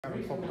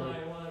Having pumped the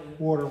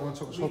water once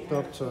it was hooked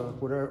up to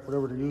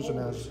whatever they're using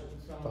as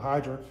the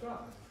hydrant.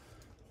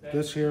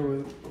 This here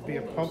would be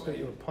a pump that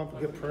you would pump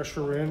and get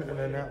pressure in, and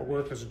then that would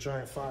work as a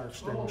giant fire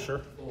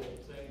extinguisher.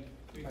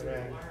 And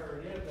then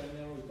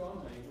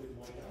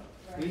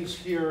these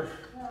here,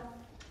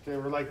 they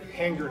were like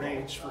hand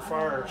grenades for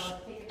fires,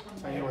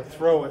 and you would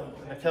throw it,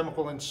 and the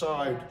chemical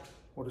inside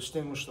would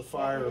extinguish the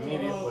fire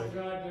immediately.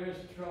 There's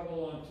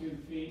trouble on 2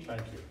 feet.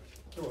 Thank you.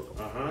 You're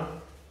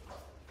welcome.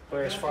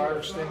 Glass fire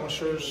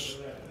extinguishers.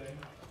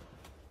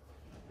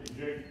 Hey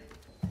Jake,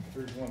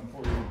 here's one for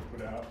you to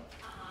put out.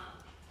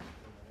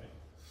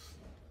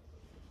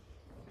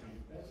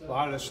 A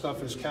lot of this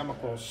stuff is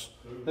chemicals.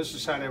 This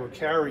is how they would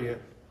carry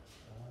it,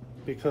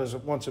 because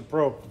once it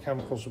broke, the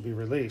chemicals would be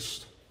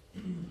released.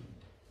 We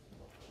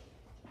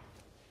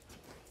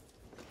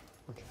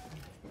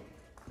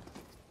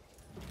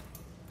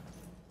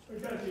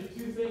got you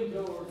 2 things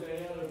over at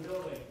the other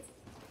building.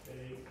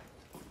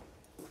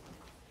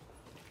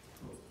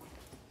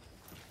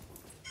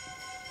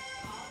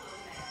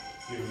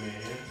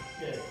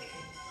 Okay.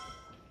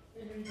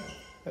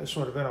 This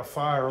would have been a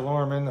fire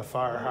alarm in the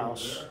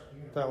firehouse.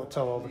 That would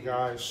tell all the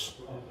guys.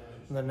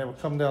 And then they would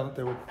come down,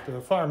 the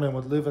firemen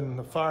would live in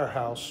the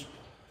firehouse,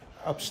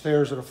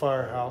 upstairs of the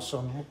firehouse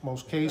on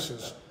most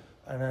cases.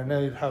 And then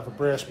they'd have a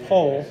brass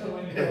pole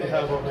that they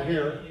have over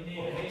here.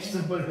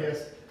 Somebody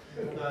has,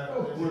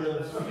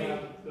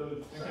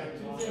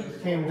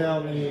 came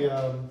down the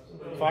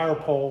fire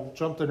pole,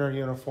 jumped in their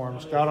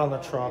uniforms, got on the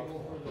truck,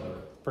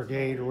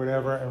 brigade or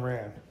whatever, and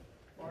ran.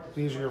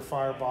 These are your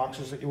fire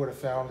boxes that you would have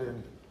found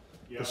in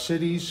the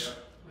cities,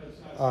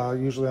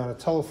 usually on a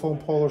telephone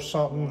pole or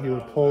something. You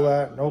would pull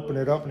that and open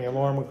it up and the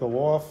alarm would go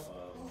off.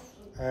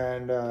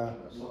 And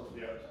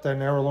then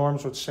their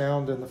alarms would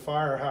sound in the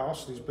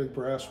firehouse, these big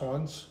brass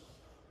ones,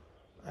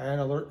 and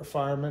alert the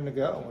firemen to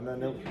go. And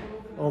then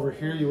over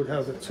here you would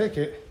have the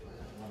ticket.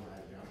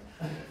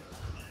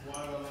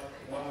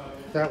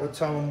 That would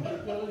tell them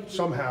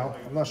somehow,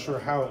 I'm not sure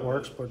how it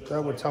works, but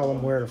that would tell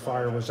them where the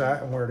fire was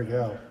at and where to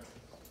go.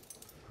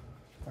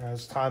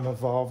 As time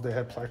evolved, they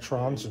had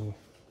plectrons and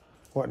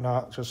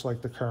whatnot, just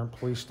like the current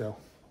police do.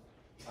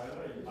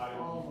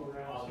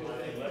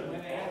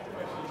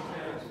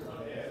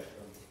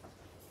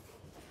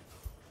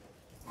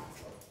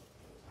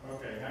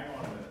 Okay, hang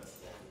on a minute.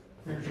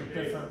 Here's your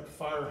different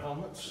fire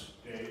helmets.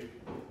 Dave.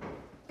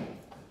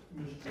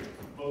 Mr.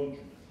 Bojan.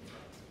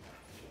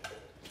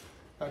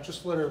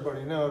 Just to let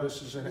everybody know,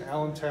 this is in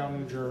Allentown,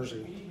 New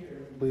Jersey.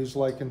 Please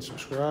like and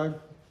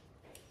subscribe.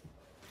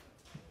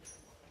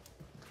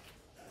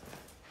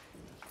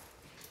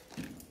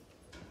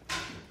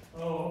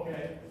 Oh,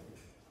 okay.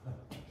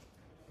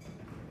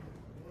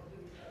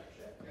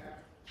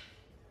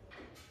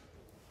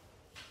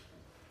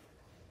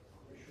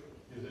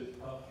 Is it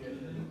tough getting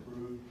it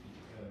approved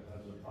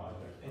as a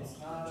project? It's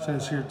not. It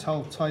says here,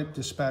 teletype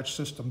dispatch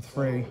system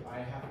 3,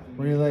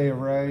 relay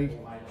array.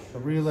 The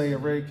relay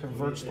array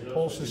converts the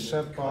pulses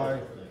sent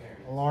by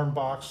alarm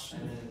box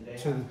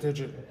to the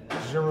digit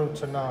 0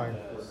 to 9.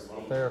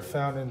 They are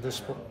found in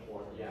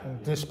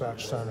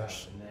dispatch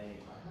centers.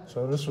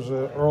 So this was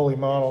an early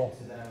model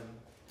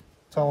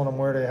telling them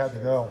where they had to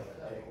go.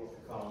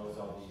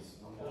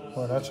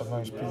 Well, that's a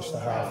nice piece to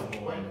have.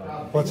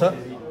 What's that?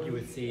 You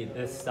would see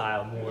this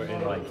style more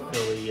in like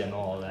Philly and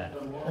all that.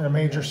 In a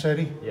major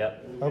city?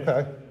 Yep.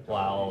 Okay.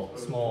 While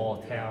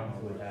small towns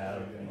would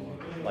have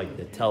like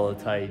the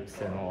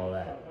teletypes and all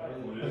that.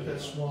 Like that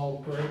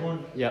small gray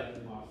one?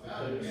 Yep.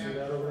 You see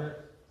that over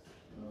there?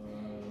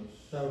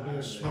 That would be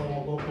a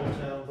small local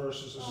town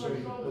versus a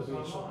city. It would be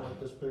something like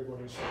this big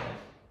one you saw.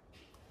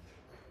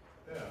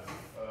 Yeah,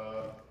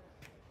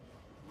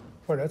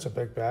 Boy, that's a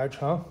big badge,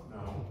 huh?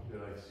 no,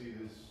 did I see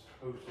this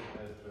posted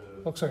at the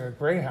Looks like a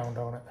greyhound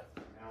on it.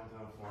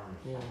 Allentown Fire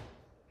Musem? Yeah.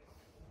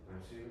 Did I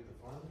see it at the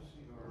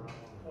pharmacy or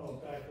online?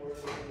 Oh, back where.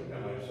 Yeah, I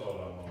saw it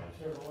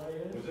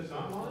online. Was this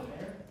online?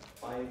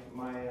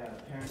 My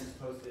parents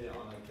posted it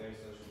on like their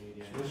social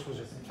media. This was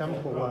a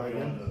chemical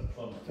wagon.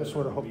 This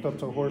would have hooked up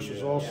to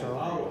horses also.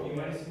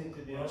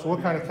 So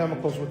what kind of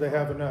chemicals would they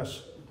have in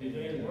this?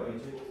 I'm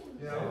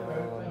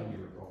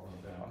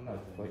not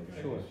quite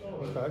sure.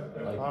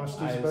 Okay. Like,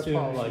 Honesty's I the best assume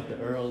policy. like the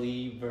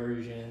early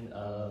version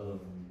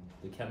of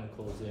the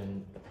chemicals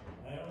in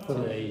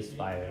today's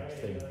fire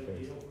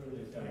extinguishers.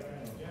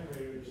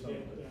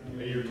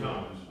 Hey, your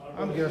Thomas.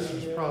 I'm guessing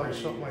it's probably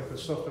something like the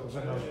stuff that was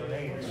in those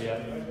grenades. Yeah,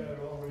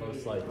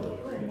 most likely.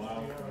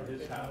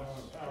 His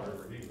house,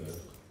 wherever he lives,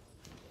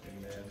 in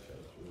Manchester.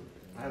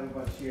 I have a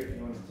bunch here if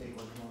you want to take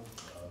one home.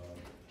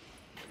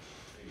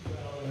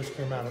 This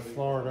came out of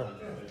Florida.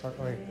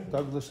 Wait,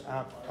 Douglas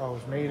App. Oh, it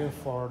was made in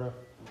Florida.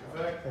 In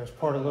fact, It was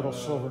part of Little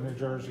Silver, New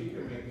Jersey.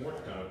 we need more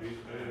copies,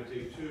 but I'm gonna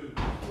take 2.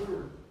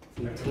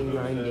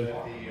 1890. The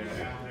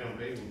Allentown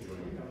Bagel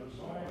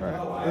joint.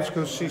 All right, let's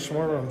go see some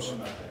more rooms.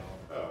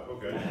 Oh,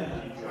 okay.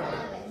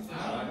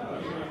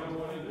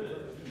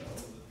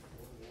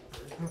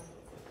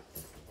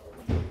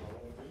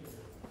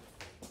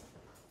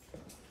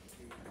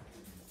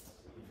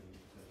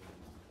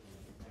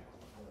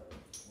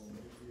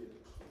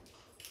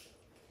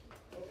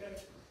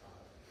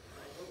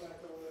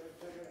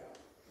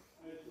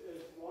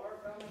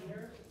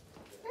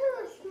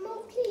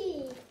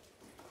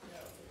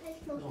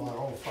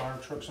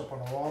 trucks up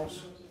on the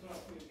walls.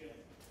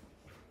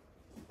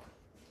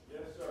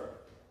 Yes, sir.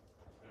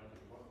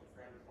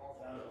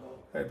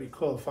 It'd be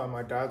cool to find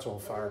my dad's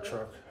old fire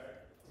truck.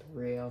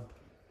 Ram.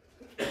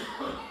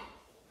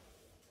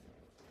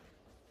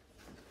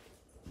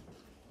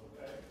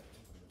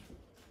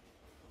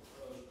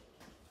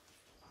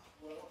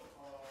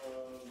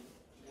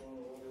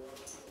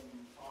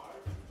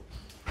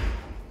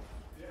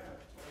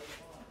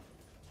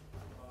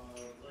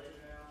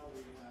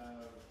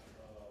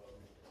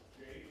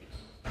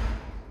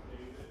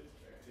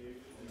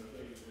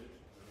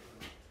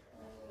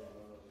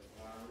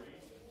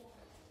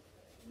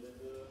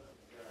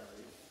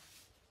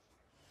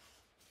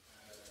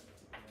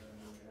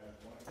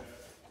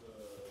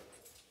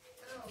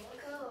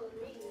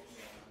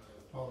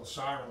 All the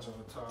sirens on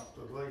the top,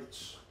 the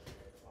lights.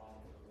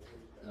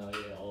 Oh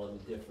yeah, all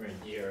the different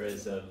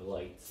eras of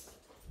lights.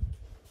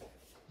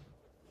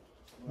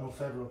 No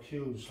federal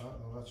cues, huh?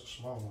 Oh, that's a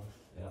small one.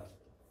 Yeah.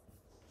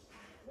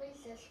 What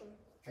is this one?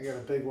 I got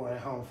a big one at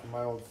home from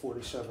my old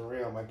 47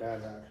 rail my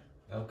dad had.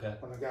 Okay.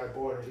 When the guy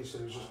bought it, he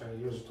said he was just gonna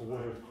use it to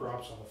water the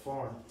crops on the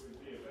farm.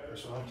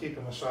 So I'm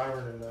keeping the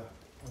siren and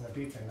the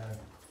beacon now.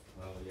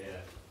 Oh yeah.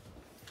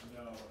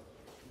 No,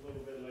 a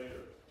little bit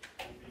later.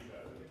 Would be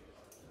better.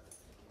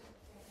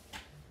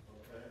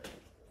 Okay?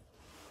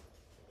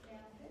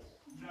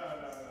 No.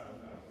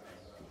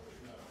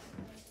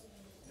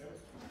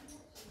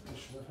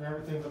 Just with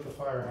everything but the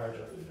fire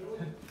hydrant.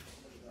 I was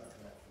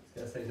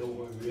gonna say, don't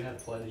worry, we have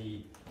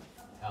plenty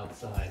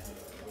outside.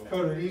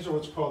 Cody, these are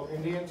what's called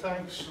Indian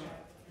tanks.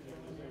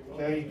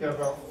 Okay, you got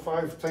about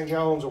 5-10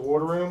 gallons of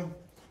water in 'em.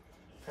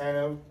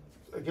 And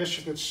I guess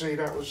you could say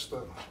that was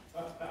the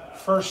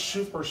first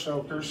super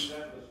soakers.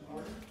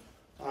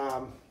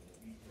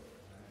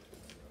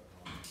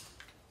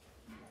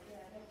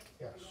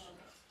 Yes.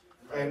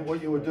 And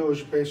what you would do is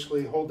you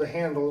basically hold the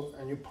handle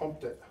and you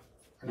pumped it.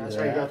 And that's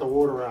how you got the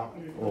water out.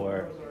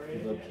 Or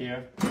you look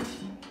here,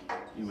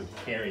 you would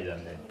carry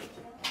them in.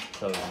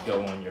 So you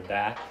go on your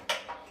back,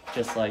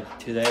 just like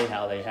today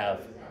how they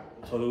have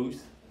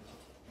hose.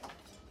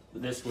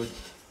 This would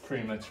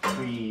pretty much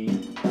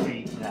create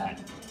that.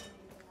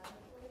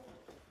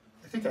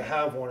 I think I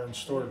have one in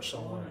storage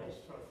somewhere.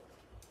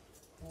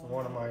 In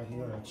one of my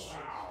units.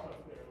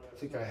 I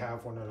think I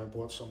have one that I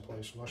bought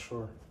someplace, I'm not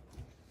sure.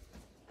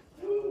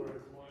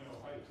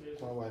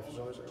 My wife is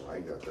always like, why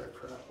you got that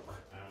crap?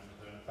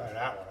 That one,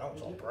 that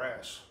was all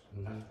brass.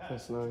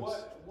 That's nice.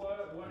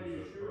 What are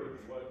you shooting?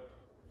 What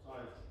size?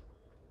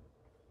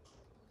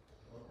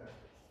 Okay.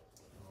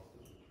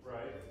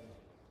 Right.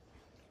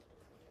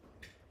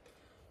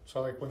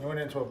 So like when you went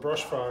into a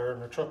brush fire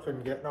and the truck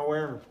couldn't get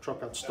nowhere and the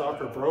truck got stuck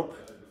or broke,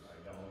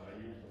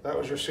 that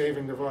was your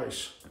saving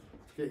device.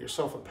 To get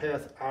yourself a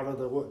path out of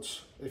the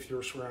woods if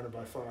you're surrounded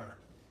by fire.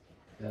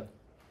 Yep.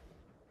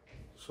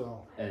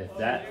 So, And if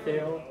that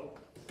failed,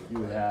 you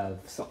would have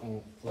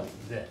something like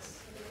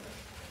this.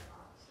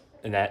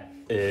 And that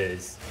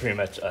is pretty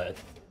much a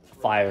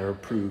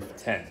fireproof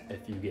tent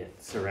if you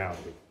get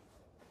surrounded.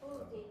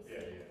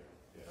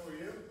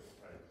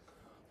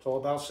 it's all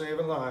about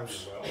saving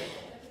lives.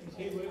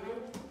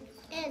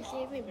 And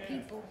saving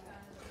people.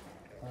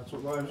 That's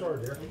what lives are,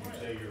 dear.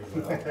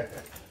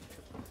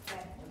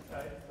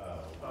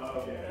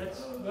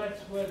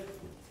 That's what,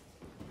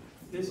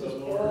 this is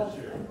all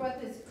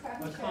But this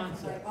crack a shack,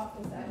 concept. like off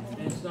of that. And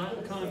it's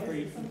not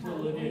concrete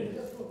until it is.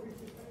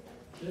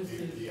 This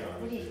is,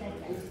 What do you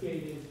think? this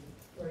gate is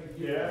right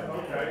here. Yeah,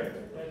 okay.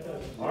 That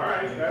doesn't- All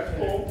right, that's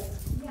cool.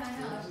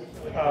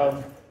 Yeah, I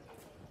know.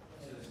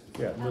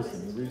 Yeah,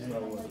 listen, the reason I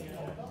was. Are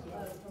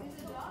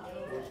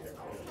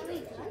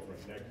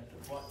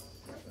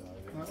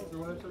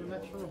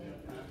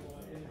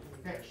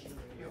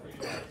we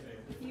done?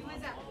 He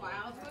was at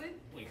Wildwood?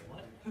 Wait,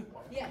 what?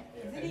 Yeah.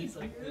 Isn't he He's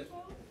like the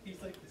beautiful?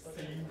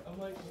 same. I'm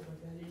like, oh my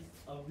god, he's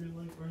a real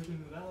life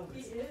version of Alex.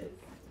 He is.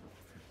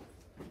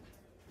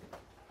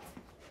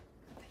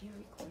 Are you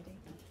recording?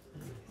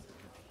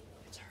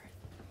 It's alright.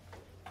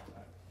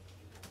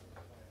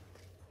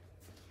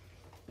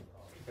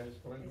 You guys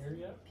weren't here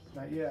yet?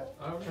 Not yet.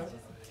 Oh, okay.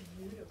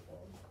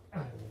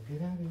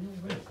 Get out of here.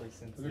 Especially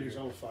since Look at these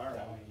you're old fire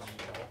down houses. in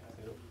Utah,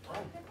 too.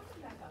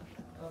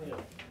 Oh yeah.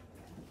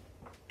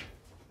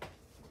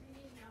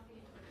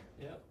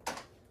 Yep.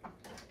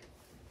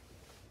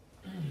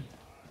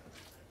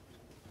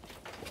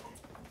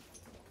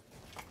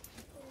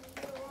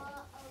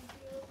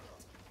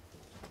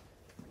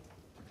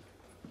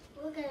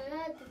 Look at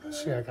that.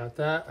 See, I got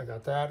that, I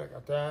got that, I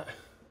got that.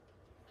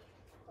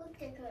 Look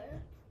at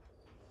her.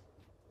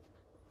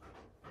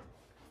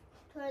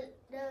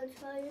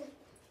 Try to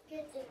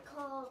get the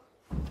car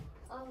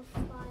on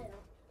fire.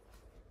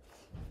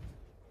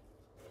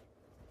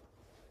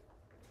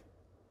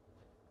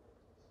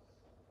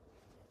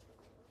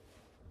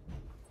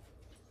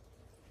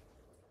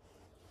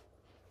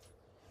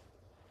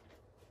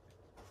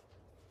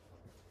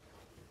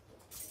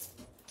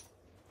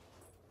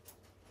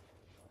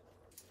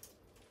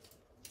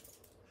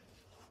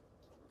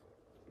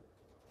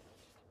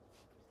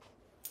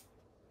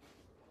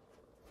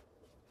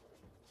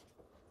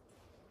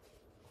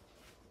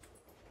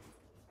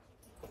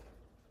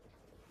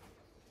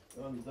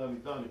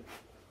 Done.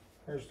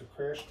 Here's the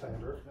crash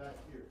tender.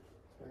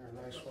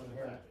 Yeah, nice one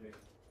here.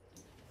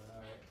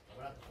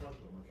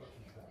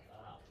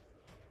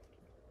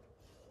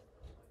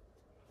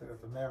 Bit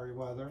of the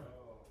Merryweather.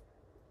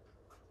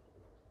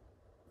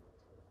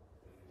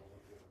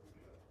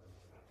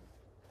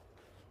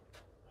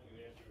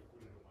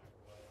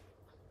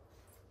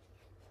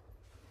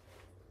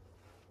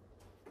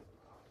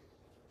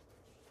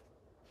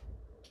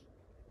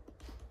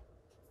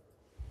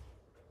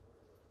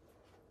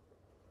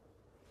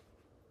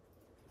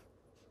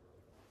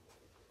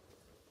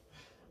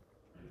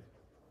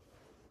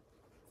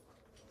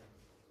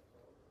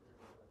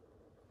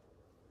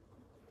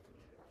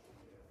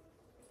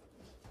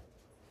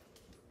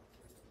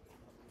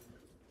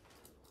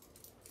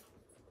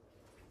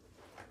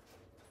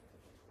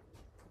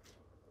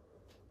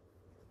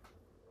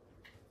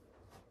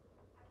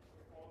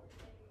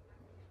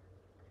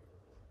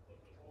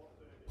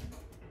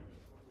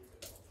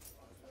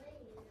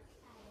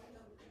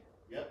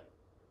 Yep.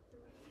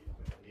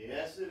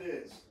 Yes, it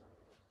is.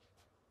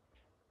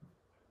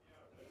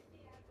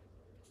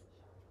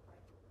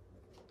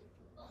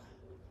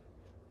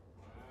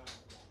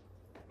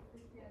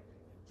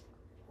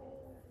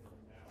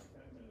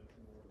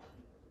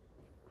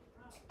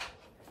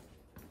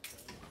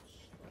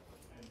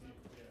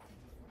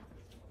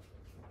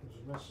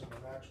 He's missing the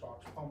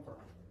Matchbox pumper.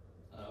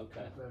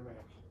 Okay. They make.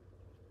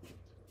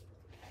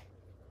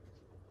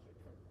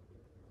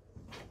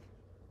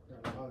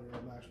 Got a lot of the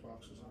old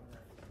Matchboxes on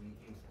there.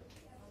 Mhm.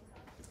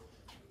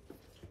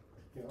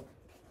 Yep.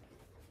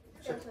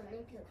 That's what they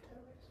took.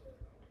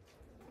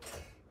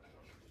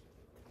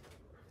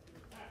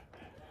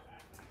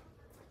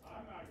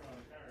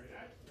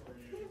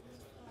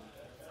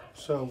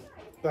 So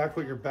back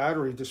with your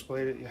battery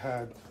display that you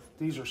had,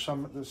 these are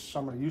some of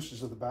the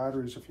uses of the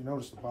batteries. If you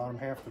notice the bottom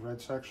half, the red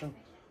section,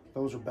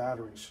 those are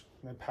batteries.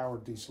 And they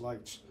powered these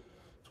lights.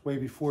 It's way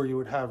before you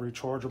would have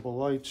rechargeable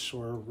lights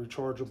or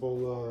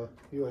rechargeable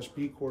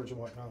USB cords and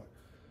whatnot.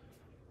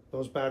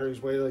 Those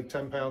batteries weigh like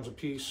 10 pounds a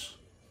piece.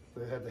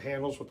 They had the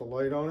handles with the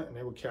light on it, and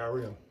they would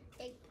carry them.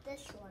 Take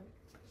this one.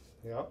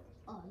 Yep.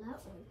 Oh,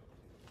 that one.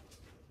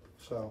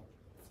 So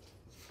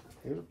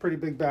they were pretty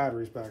big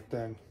batteries back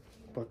then.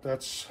 But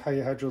that's how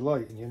you had your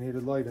light, and you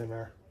needed light in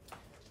there.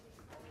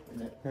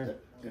 And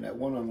that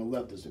one on the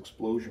left is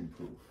explosion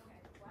proof.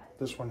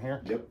 This one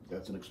here? Yep,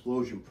 that's an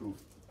explosion proof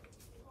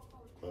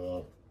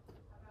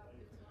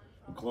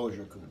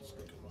enclosure because it's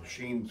like a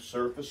machined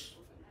surface.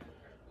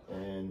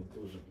 And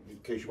it was, in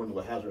case you went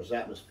into a hazardous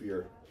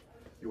atmosphere,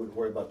 you wouldn't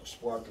worry about the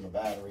spark in the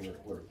battery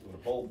or the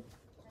bulb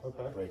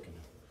breaking.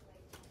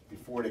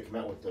 Before they come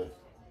out with the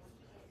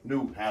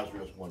new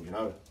hazardous one, you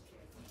know?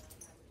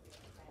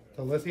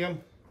 The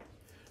lithium?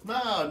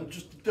 Nah,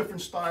 just a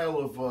different style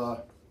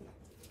of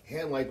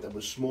hand light that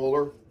was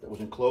smaller, that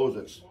was enclosed,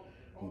 that's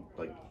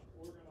like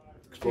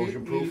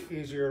explosion proof.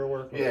 Easier to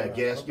work with. Yeah,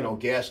 gas, you know,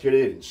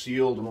 gasketed and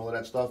sealed and all of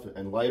that stuff,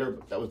 and lighter.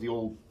 But that was the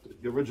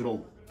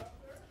original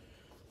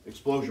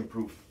explosion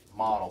proof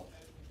model.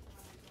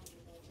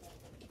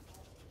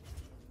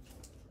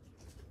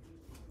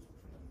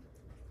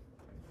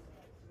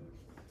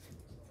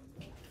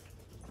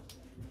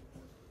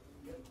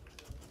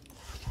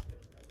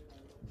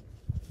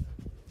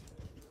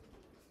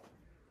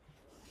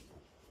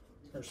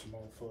 There's some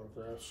old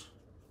photographs.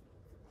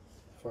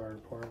 Fire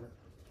department.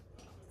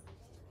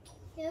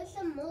 There's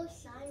some more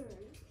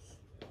sirens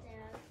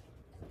there.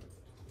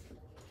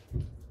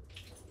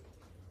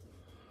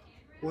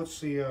 What's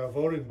the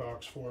voting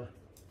box for?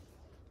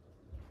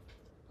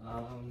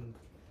 I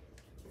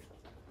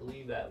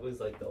believe that was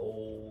like the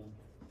old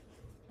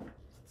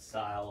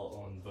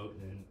style on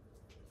voting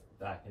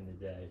back in the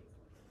day.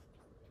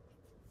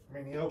 I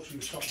mean, the Elks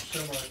used something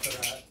similar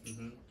to that.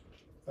 Mm-hmm.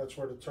 That's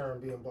where the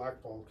term being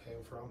blackballed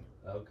came from.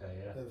 Okay,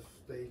 yeah.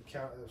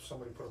 If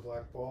somebody put a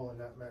black ball in,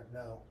 that meant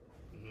no.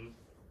 Mm-hmm.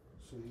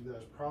 So you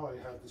guys probably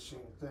had the same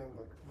thing,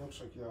 but it looks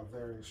like you have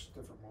various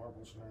different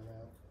marbles in there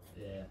now.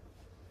 Yeah.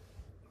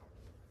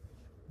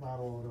 Not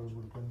all of those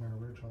would have been there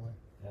originally.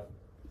 Yep.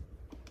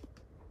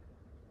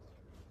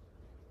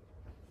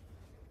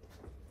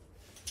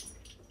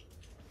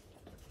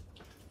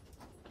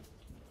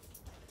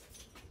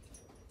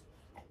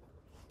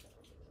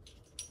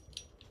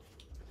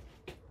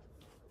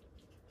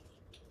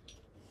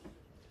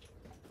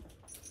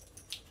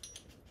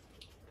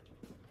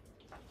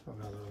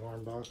 Another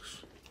alarm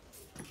box.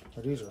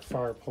 Now, these are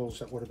fire poles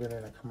that would have been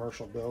in a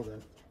commercial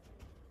building.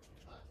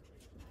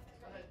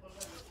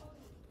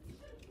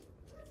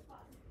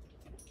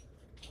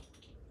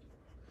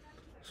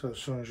 So as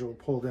soon as you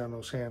pull down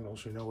those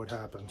handles, you know what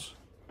happens.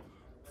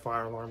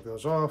 Fire alarm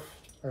goes off,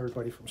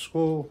 everybody from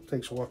school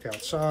takes a walk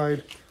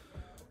outside,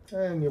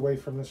 and you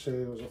wait for them to say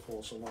it was a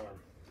false alarm,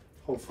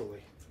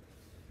 hopefully.